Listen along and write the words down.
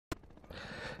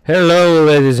Hello,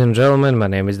 ladies and gentlemen, my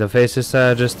name is the Faces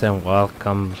Strategist and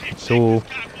welcome to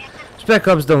Spec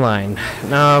Ops The Line.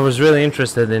 Now, I was really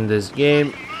interested in this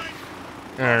game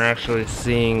and actually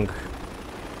seeing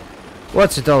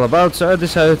what's it all about, so I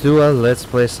decided to do a Let's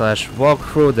Play /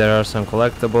 walkthrough. There are some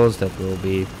collectibles that will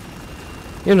be,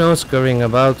 scurrying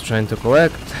about trying to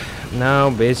collect. Now,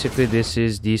 basically, this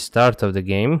is the start of the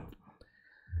game.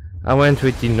 I went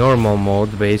with the normal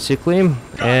mode basically,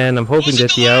 and I'm hoping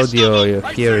that the audio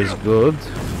here is good.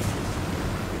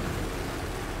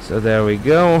 So there we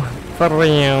go.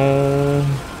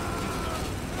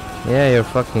 Yeah, you're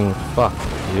fucking fucked,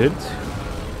 dude.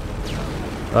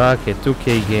 Okay,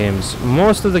 2K games.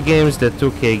 Most of the games that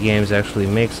 2K games actually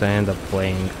makes I end up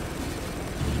playing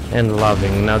and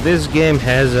loving. Now this game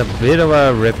has a bit of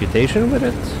a reputation with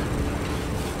it.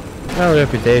 Well,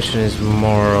 reputation is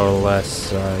more or less,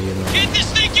 Can't this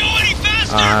thing go any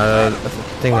faster?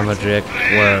 thingamajig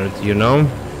word,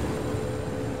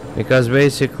 because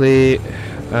basically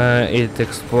it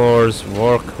explores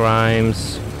war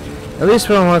crimes, at least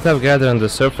from what I've gathered on the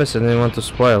surface. I didn't want to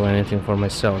spoil anything for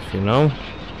myself,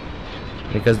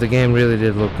 because the game really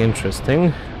did look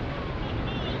interesting.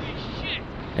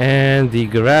 And the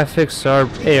graphics are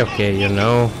okay,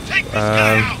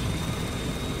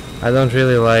 I don't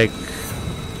really like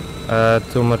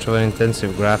too much of an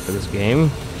intensive graphics game,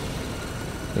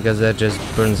 because that just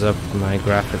burns up my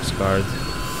graphics card.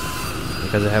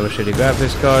 Because I have a shitty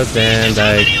graphics card and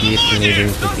I keep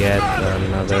needing to get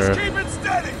another.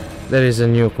 That is a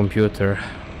new computer.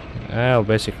 I'll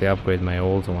basically upgrade my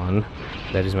old one.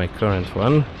 That is my current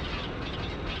one.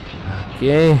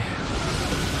 Okay.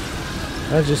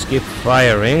 I'll just keep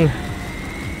firing.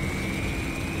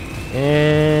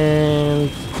 And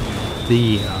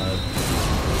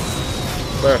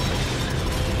perfect.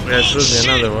 There should be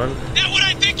another one. That what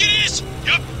I think it is?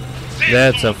 Yup.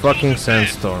 That's a fucking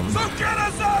sandstorm. So get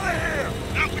us out of here!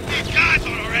 Not with these guys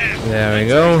on our ass. There we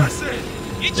go.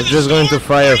 We're just going to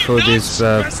fire through these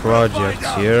projects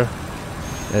here.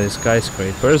 That is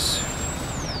skyscrapers.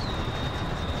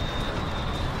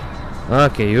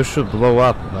 Okay, you should blow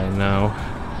up by now.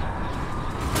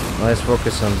 Let's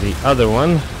focus on the other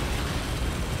one.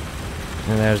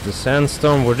 And there's the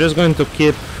sandstorm. We're just going to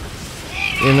keep,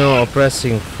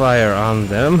 pressing fire on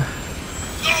them.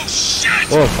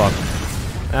 Oh fuck!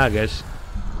 I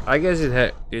guess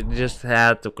it just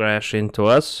had to crash into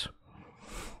us.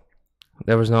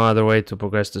 There was no other way to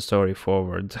progress the story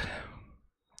forward.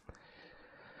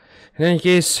 In any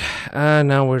case,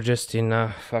 now we're just in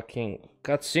a fucking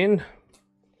cutscene.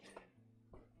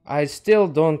 I still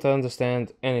don't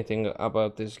understand anything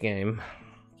about this game.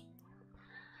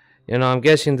 I'm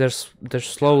guessing they're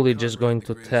slowly just going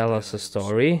to tell us a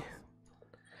story.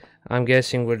 I'm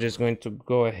guessing we're just going to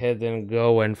go ahead and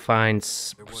go and find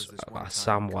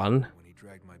someone.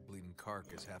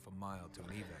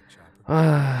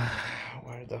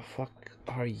 Where the fuck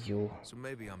are you? So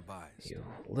maybe I'm biased. You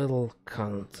little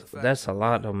cunt. That's a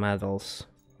lot of medals.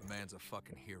 The man's a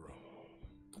fucking hero.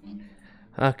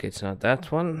 Okay, it's not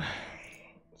that one.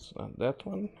 It's not that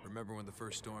one. Remember when the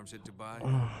first storms hit Dubai?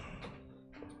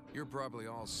 You're probably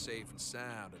all safe and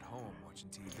sound at home watching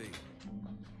TV.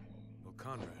 Well,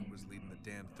 Conrad was leading the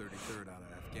damn 33rd out of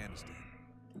Afghanistan.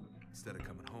 Instead of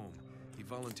coming home, he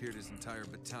volunteered his entire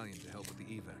battalion to help with the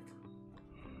evac.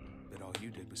 But all you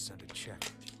did was send a check.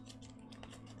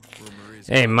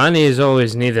 Hey, money is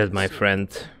always needed, my friend.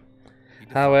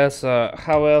 How else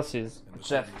is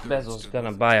Jeff Bezos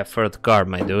gonna buy a third car,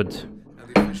 my dude?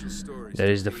 That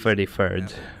is the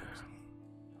 33rd.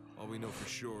 All we know for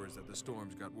sure is that the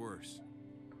storms got worse.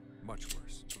 Much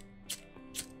worse.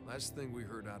 Last thing we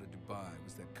heard out of Dubai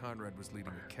was that Conrad was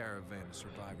leading a caravan of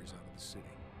survivors out of the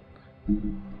city.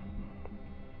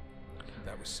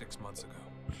 That was 6 months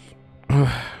ago.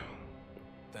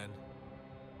 Then,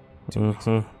 2 weeks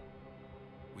ago,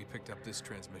 we picked up this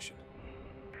transmission.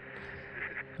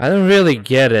 I don't really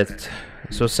get it.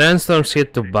 So sandstorms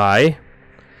hit Dubai.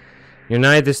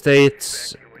 United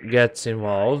States gets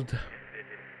involved.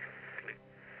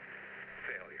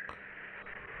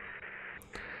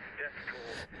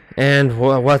 And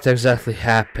what exactly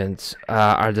happened?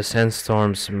 Are the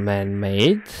sandstorms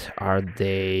man-made? Are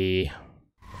they,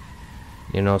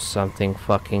 something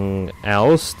fucking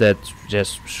else that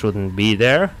just shouldn't be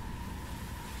there?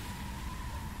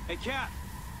 Hey,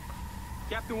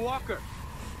 Captain Walker.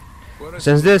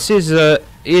 Since this is a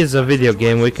video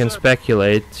game, we can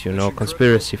speculate,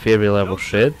 conspiracy theory level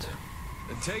shit.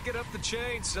 Then take it up the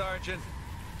chain, Sergeant.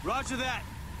 Roger that.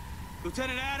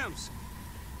 Lieutenant Adams.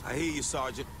 I hear you,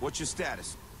 Sergeant. What's your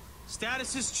status?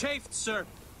 Status is chafed, sir.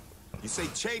 You say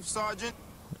chafe, Sergeant?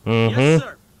 Yes,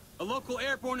 sir. A local local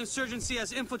airborne insurgency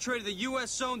has infiltrated the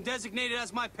U.S. zone designated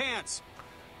as my pants.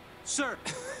 Sir.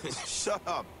 Shut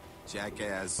up,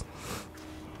 jackass.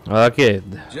 Okay.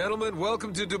 Gentlemen,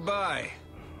 welcome to Dubai.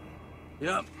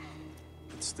 Yep.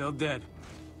 It's still dead.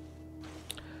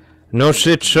 No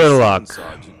shit, Sherlock.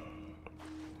 Sergeant.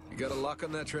 You got a lock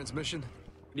on that transmission?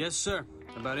 Yes, sir.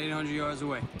 About 800 yards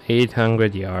away.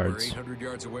 800 We're yards. 800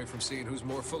 yards away from seeing who's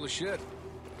more full of shit.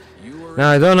 You or Now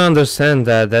I don't understand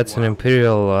that. That's an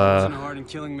imperial Wasn't a hard and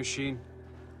killing machine.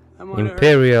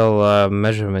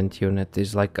 measurement unit.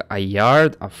 Is like a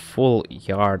yard, a full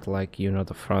yard, like you know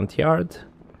the front yard.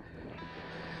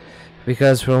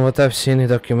 Because from what I've seen in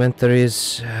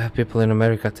documentaries, people in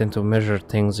America tend to measure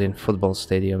things in football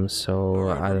stadiums. So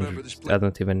I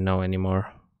don't even know anymore.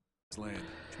 land,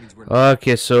 which means we're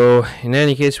Okay, so in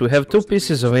any case, we have 2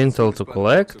 pieces of intel to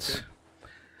collect.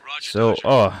 So,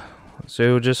 so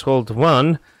you just hold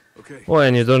one. okay. Oh,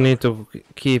 and you don't need to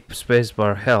keep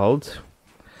spacebar held.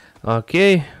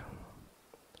 Okay.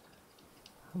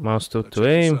 Mouse to Check your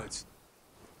aim. sights.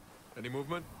 Any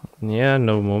movement? Yeah,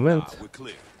 no movement. We're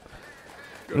clear.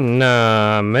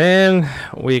 Nah, man.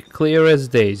 We clear as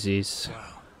daisies.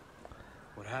 Wow.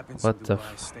 What happens What in the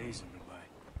Dubai stays in Dubai.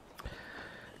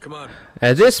 Come on.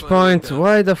 At this Find point, it down.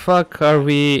 why the fuck are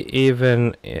we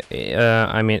even,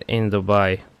 I mean, in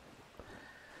Dubai?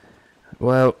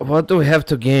 Well, what do we have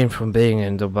to gain from being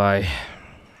in Dubai?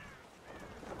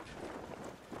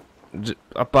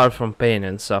 Apart from pain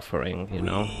and suffering, you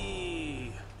know?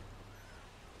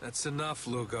 That's enough,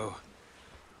 Lugo.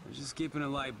 We're just keeping it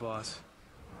light, boss.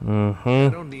 I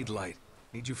Mm-hmm. don't need light.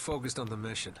 Need you focused on the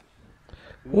mission.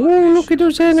 Ooh, look at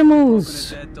those animals!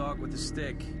 Poking a dead dog with a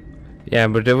stick. Yeah,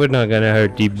 but we're not gonna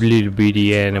hurt the little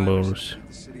bitty animals.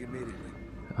 The city immediately.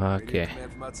 Okay,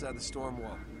 Command from outside the storm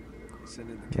wall. Send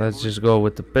in the let's cavalry. just go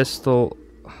with the pistol.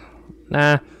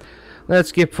 Nah, let's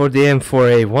skip for the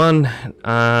M4A1.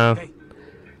 Hey,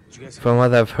 did you guys From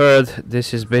what I've heard,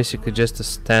 this is basically just a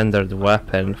standard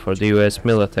weapon for the US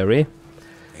military.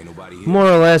 Ain't nobody here. More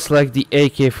or less like the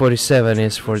AK-47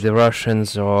 is for the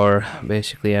Russians or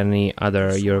basically any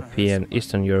other European,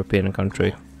 Eastern European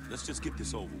country. Let's just get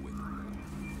this over with.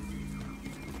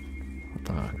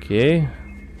 Okay.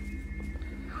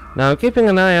 Now keeping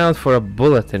an eye out for a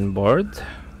bulletin board,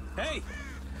 Hey!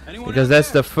 Anyone because out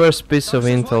that's there? the first piece of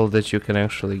intel that you can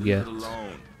actually get.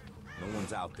 Alone. No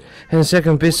one's out there. And the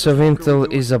second piece of intel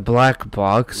is a black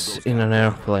box in an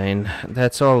airplane.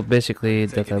 That's all basically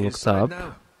that I Taking his looked side up.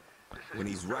 now. When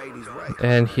he's right, he's right.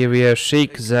 And here we have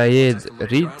Sheikh Zayed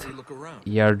Look Reed around, we look around.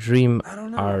 Yardream I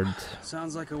don't know. Ard.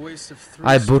 Sounds like a waste of 3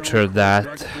 I stone butchered for that.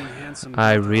 ruggedly handsome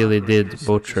I brother really operator did such as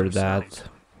butcher yourselves. that.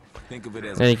 Think of it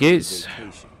as In any a case,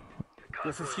 vacation.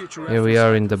 Well, for future here we reference,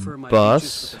 are I in the prefer my bus.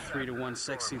 beaches with a 3-to-1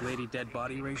 sexy lady dead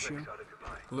body ratio.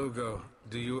 Lugo,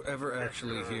 do you ever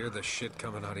actually hear the shit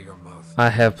coming out of your mouth? I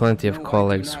have plenty of No, I do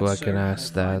colleagues not, who I sir. can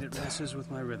ask find it that. messes with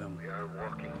my rhythm.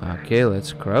 Okay,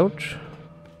 let's crouch.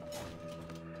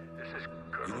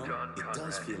 You know, it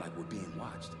does feel like we're being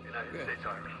watched.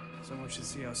 Someone should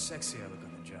see how sexy I look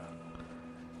on the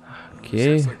job.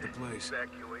 Okay. Sounds like the place.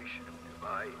 Evacuation of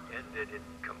Dubai ended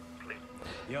incomplete.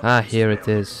 Yep, Ah, that's here what it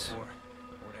I'm is. looking for.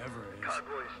 Whatever it is.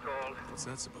 Convoy stalled. What's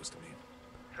that supposed to mean?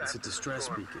 It's a distress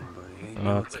beacon, but it ain't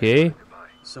military. Okay.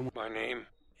 Someone My name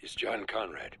is John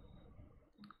Conrad,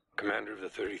 commander of the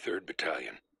 33rd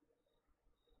Battalion,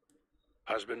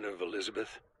 husband of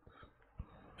Elizabeth,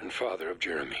 and father of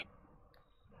Jeremy.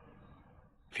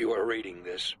 If you are reading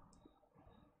this,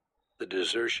 the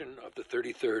desertion of the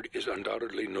 33rd is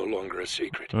undoubtedly no longer a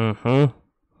secret. Mm-hmm.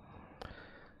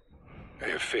 I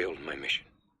have failed my mission.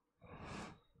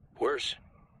 Worse,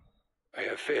 I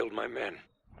have failed my men.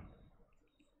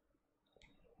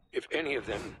 If any of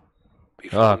them be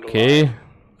found Okay. alive,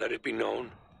 let it be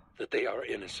known that they are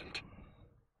innocent.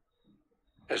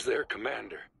 As their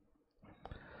commander,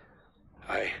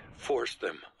 I forced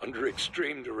them under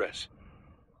extreme duress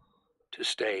to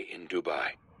stay in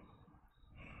Dubai.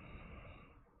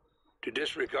 To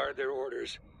disregard their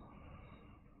orders,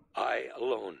 I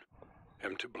alone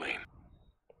am to blame.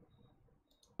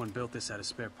 built this out of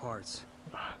spare parts.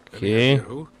 Okay. Any idea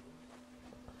who?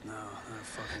 No, not a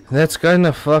fucking. That's kind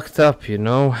of fucked up, you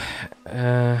know.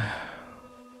 Yeah,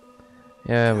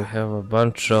 we have a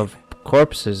bunch of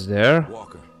corpses there.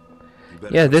 Walker. you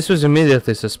better Yeah, come this see was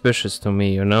immediately suspicious to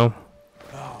me, you know.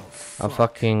 Oh, A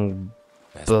fucking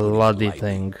That's putting it bloody lightly.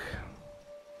 thing.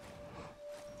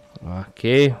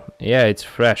 Okay, yeah, it's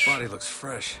fresh. Body looks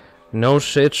fresh. No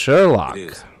shit, Sherlock.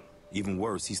 It is. Even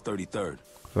worse, he's 33rd.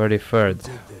 33rd.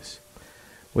 did this.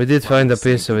 We did find a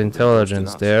piece of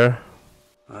intelligence there.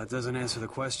 It doesn't answer the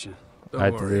question. Don't I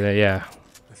worry. yeah.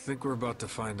 I think we're about to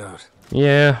find out.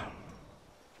 Yeah.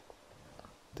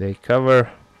 They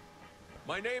cover.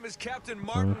 My name is Captain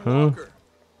Martin Mhm. Walker.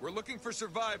 We're looking for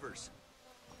survivors.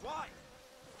 Why?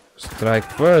 Strike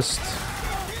first.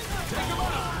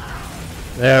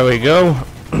 There we go.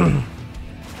 Who the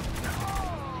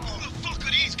fuck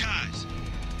are these guys?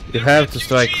 You have to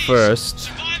strike first.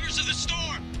 Survivors of the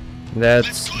storm.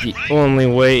 That's the only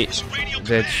way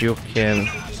that you can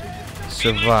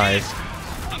survive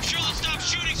I'm sure they'll stop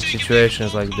shooting so you can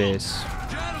situations like this.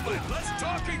 Gentlemen, less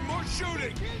talking, more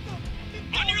shooting.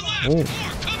 on your left. Ooh. More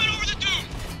coming over the dune.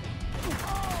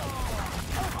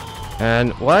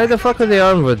 And why the fuck are they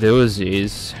armed with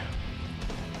Uzis?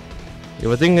 You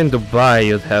would think in Dubai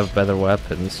you'd have better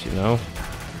weapons, you know?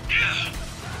 Yeah.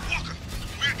 Walker,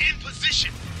 we're in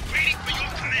position, waiting for your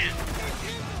command.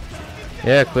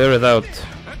 Yeah, clear it out.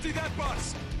 Empty that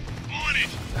bus. On it.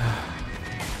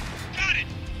 Got it.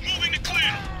 Moving to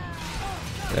clear.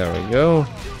 There we go.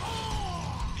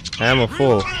 It's clear. Ammo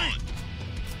full. Come on.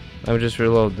 Let me just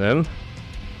reload them.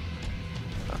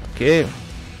 Okay.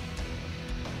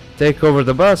 Take over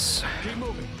the bus. Keep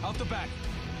moving. Out the back.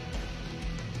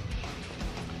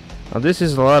 Now this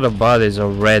is a lot of bodies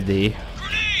already.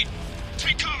 Grenade.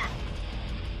 Take cover.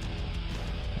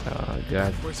 Oh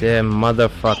god damn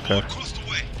motherfucker. Across the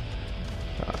way.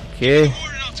 Okay. Order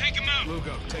and I'll take him out.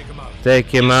 Lugo, take him out. Take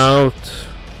him out.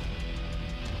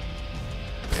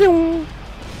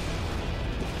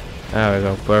 There we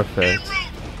go, perfect.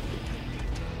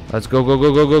 Let's go, go,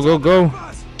 go, go, go, go, go. Got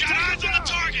eyes on the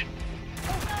target.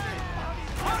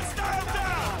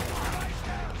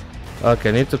 Okay,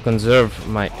 I need to conserve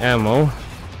my ammo.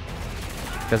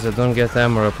 Because I don't get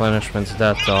ammo replenishments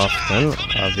that often,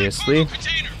 obviously.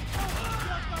 Container.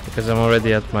 Because I'm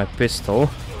already at my pistol.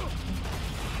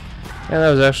 Yeah,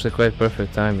 that was actually quite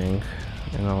perfect timing,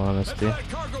 in all honesty. That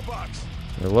cargo box.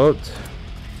 Reload.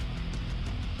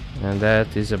 And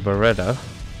that is a Beretta.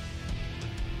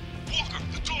 Walker,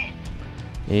 the door.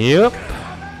 Yep.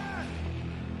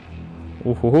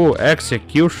 Ooh,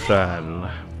 execution.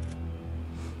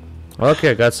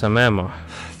 Okay, got some ammo.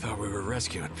 Thought we were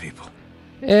rescuing people.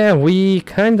 Yeah, we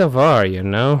kind of are, you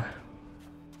know.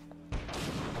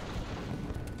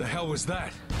 The hell was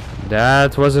that?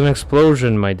 That was an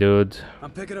explosion, my dude.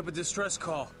 I'm picking up a distress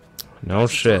call. No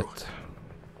shit.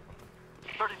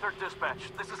 33rd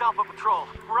Dispatch, this is Alpha Patrol.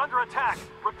 We're under attack.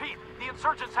 Repeat, the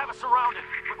insurgents have us surrounded.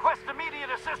 Request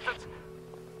immediate assistance.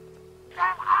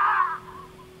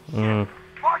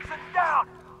 Markson's down.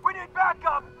 We need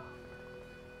backup.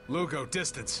 Lugo,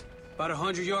 distance. About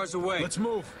 100 yards away. Let's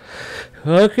move.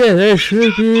 Okay, they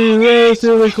should be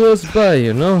relatively close by,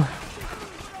 you know.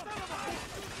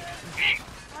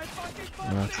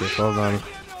 Okay, hold on.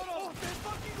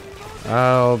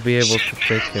 I'll be able to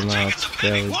take him out.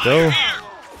 There we go. On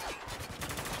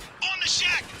the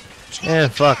shack. Yeah,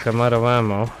 fuck, I'm out of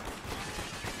ammo.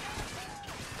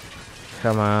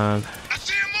 Come on. I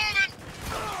see him moving.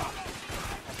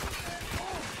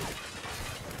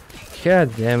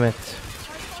 God damn it.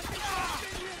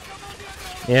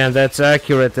 Yeah, that's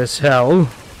accurate as hell.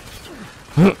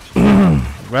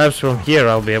 Perhaps from here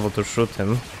I'll be able to shoot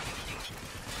him.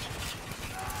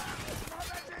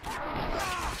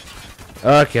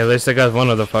 Okay, at least I got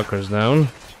one of the fuckers down.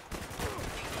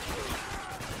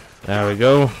 There we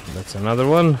go. That's another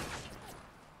one.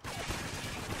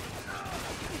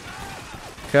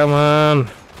 Come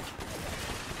on.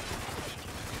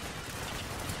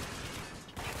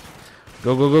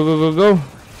 Go, go, go, go, go, go.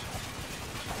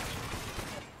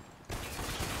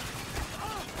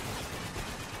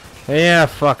 Yeah,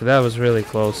 fuck, that was really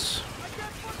close.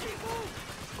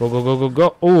 Go, go, go, go,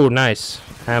 go. Oh, nice.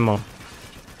 Ammo.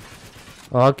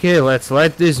 Okay, let's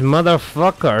light these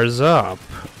motherfuckers up,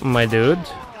 my dude.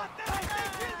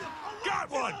 Got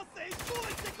one.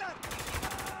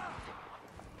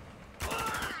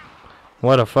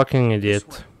 What a fucking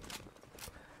idiot.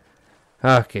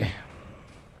 Okay.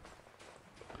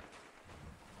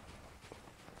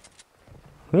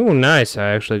 Ooh, nice. I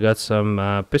actually got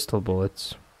some pistol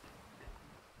bullets.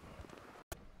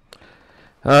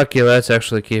 Okay, let's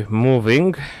actually keep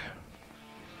moving.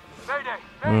 Mayday,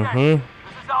 mayday. Mm-hmm.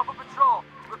 This is Alpha Patrol,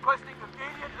 requesting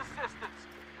immediate assistance.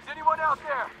 Is anyone out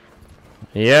there?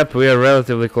 Yep, we are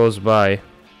relatively close by.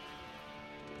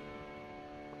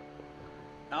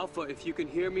 Alpha, if you can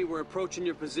hear me, we're approaching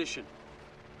your position.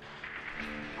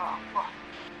 Oh, fuck.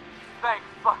 Thank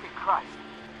fucking Christ.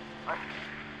 I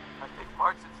think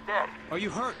Markson's dead. Are you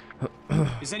hurt?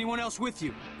 Is anyone else with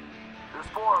you? There's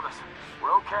 4 of us.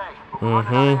 We're okay, but we're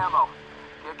running out of ammo.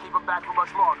 Can't keep them back for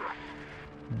much longer.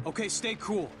 Okay, stay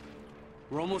cool.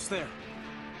 We're almost there.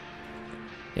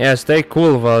 Yeah, stay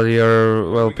cool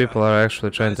while people are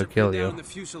actually trying to kill Down in you. the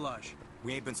fuselage.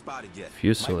 We ain't been spotted yet.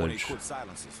 Fuselage. Might want to equip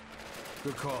silencers.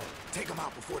 Good call. Take them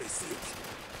out before they see us.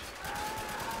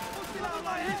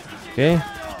 Okay.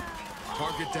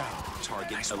 Target down.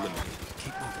 Target eliminated.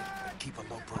 Keep moving. Keep a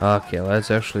low profile. Okay, let's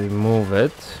actually move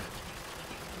it.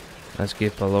 Let's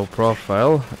keep a low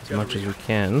profile as much as we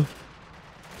can.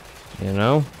 You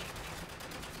know?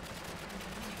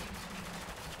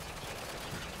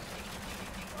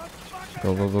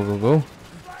 Go, go, go, go, go.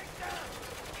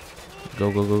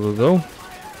 Go, go, go, go, go.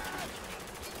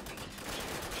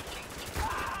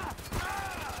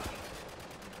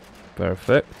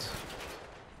 Perfect.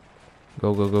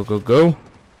 Go, go, go, go, go.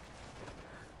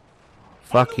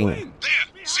 Fucking. There!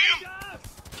 See him?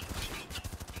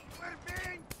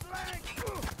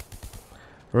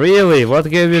 Really? What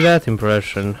gave you that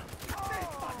impression?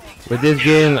 We did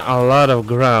gain a lot of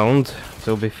ground,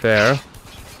 to be fair.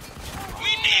 We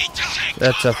need to take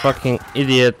That's a fucking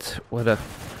idiot with a...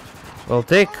 Well,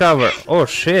 take cover. Oh,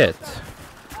 shit.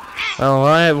 Well,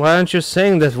 why aren't you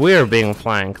saying that we're being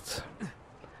flanked?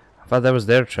 I thought that was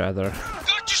their chatter.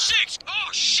 Got you 6! Oh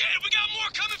shit! We got more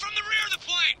coming from the rear of the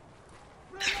plane!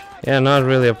 Yeah, not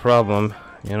really a problem,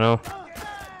 you know?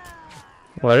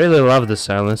 Well, I really love the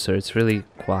silencer. It's really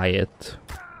quiet.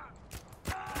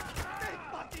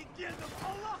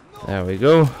 There we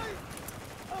go. Move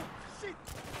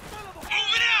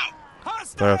it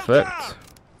out! Perfect.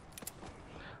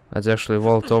 Let's actually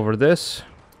vault over this.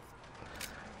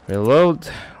 Reload.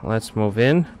 Let's move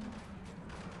in.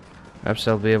 Perhaps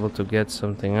I'll be able to get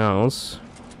something else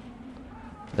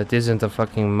that isn't a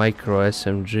fucking micro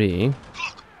SMG.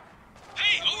 Look!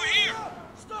 Hey, over here!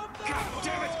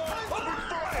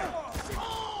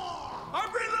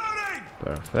 I'm reloading!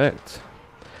 Perfect.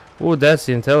 Ooh, that's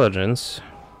the intelligence.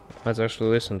 Let's actually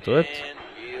listen to it. And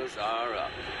wheels are up.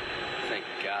 Thank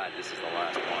God this is the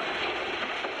last one.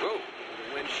 Whoa,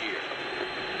 the wind shear.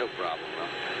 No problem, huh?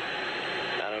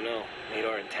 I don't know.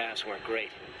 Nadar and TAPS weren't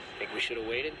great. Think we should have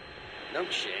waited? No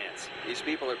chance. These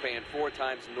people are paying 4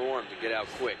 times norm to get out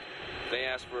quick. If they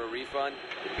ask for a refund,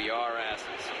 it'd be our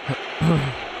asses.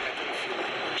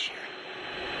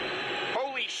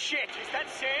 Holy shit! Is that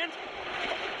sand?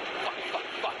 Fuck, fuck,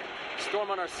 fuck.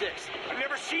 Storm on our 6. I've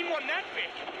never seen one that big.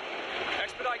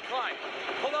 Expedite climb.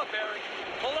 Pull up, Eric.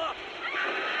 Pull up.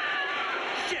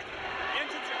 Shit! The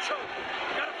engines are choked.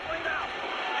 Gotta flame out.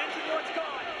 Engine 1's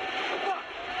gone. Fuck!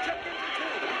 Check engine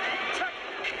 2. Check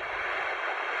it.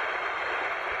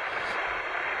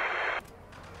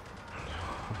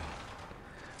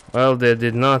 Well, they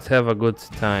did not have a good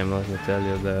time, let me tell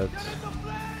you that.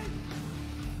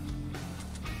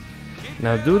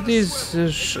 Now, do these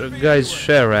guys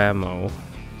share ammo?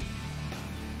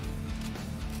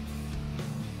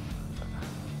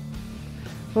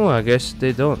 Oh, I guess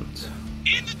they don't.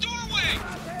 In the doorway!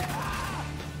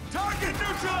 Target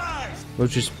neutralized!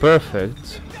 Which is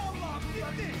perfect.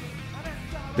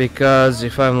 Because,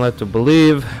 if I'm led to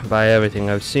believe, by everything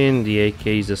I've seen, the AK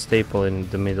is a staple in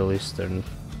the Middle Eastern.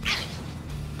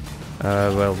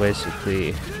 Well,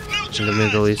 basically, in the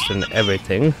Middle Eastern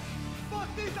everything.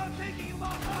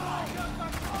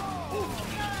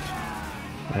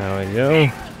 There we go.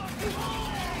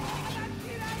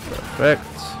 Perfect.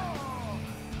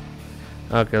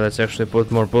 Okay, let's actually put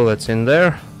more bullets in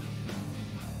there.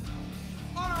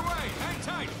 On our way! Hang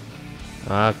tight!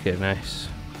 Okay, nice.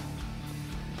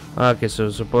 Okay, so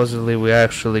supposedly we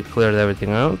actually cleared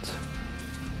everything out.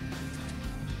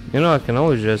 You know, I can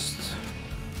always just...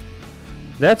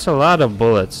 That's a lot of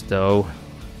bullets, though.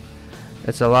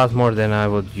 That's a lot more than I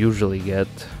would usually get.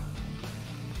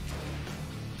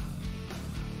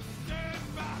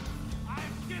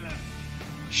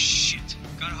 Shit!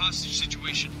 Got a hostage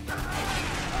situation.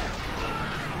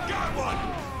 Got one!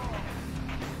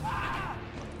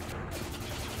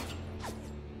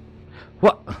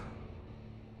 What?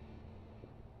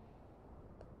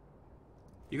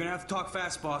 You're gonna have to talk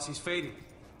fast, boss. He's fading.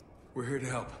 We're here to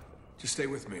help. Just stay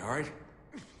with me, alright?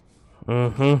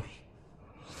 Mm-hmm.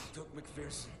 Took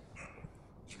McPherson.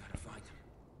 You gotta find him.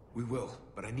 We will,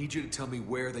 but I need you to tell me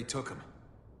where they took him.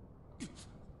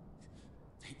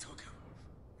 They took him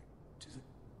to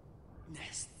the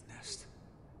nest.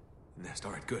 Nest,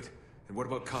 alright, good. And what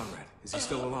about Conrad? Is he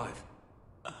still alive?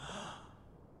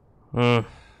 God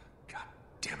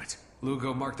damn it.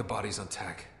 Lugo, mark the bodies on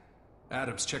tack.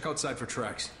 Adams, check outside for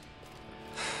tracks.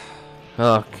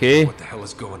 Okay. What the hell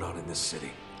is going on in this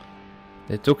city?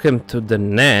 They took him to the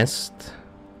nest.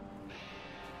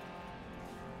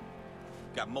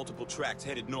 Got multiple tracks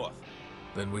headed north.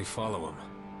 Then we follow him.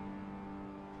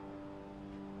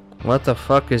 What the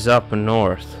fuck is up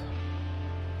north?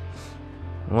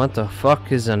 What the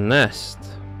fuck is a nest?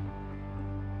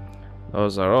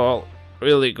 Those are all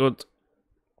really good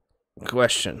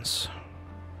questions.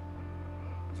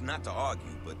 Not to argue,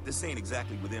 but this ain't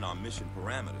exactly within our mission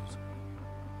parameters.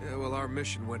 Yeah, well, our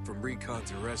mission went from recon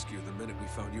to rescue the minute we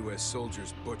found U.S.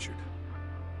 soldiers butchered.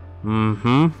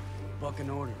 Mm-hmm. Bucking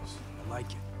orders. I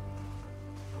like it.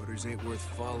 Orders ain't worth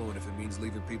following if it means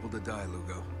leaving people to die,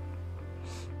 Lugo.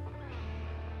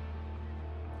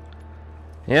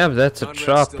 Yeah, that's a Conrad's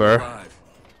still chopper. alive.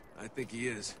 I think he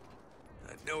is.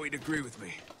 I know he'd agree with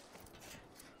me.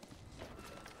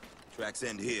 Tracks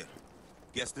end here.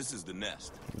 Guess this is the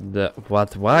nest. The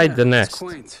what? Why the It's nest?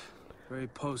 quaint. Very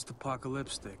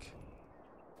post-apocalyptic.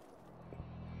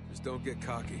 Just don't get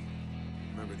cocky.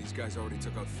 Remember, these guys already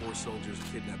took out 4 soldiers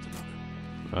and kidnapped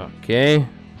another. Okay.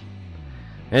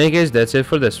 Any case, that's it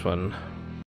for this one.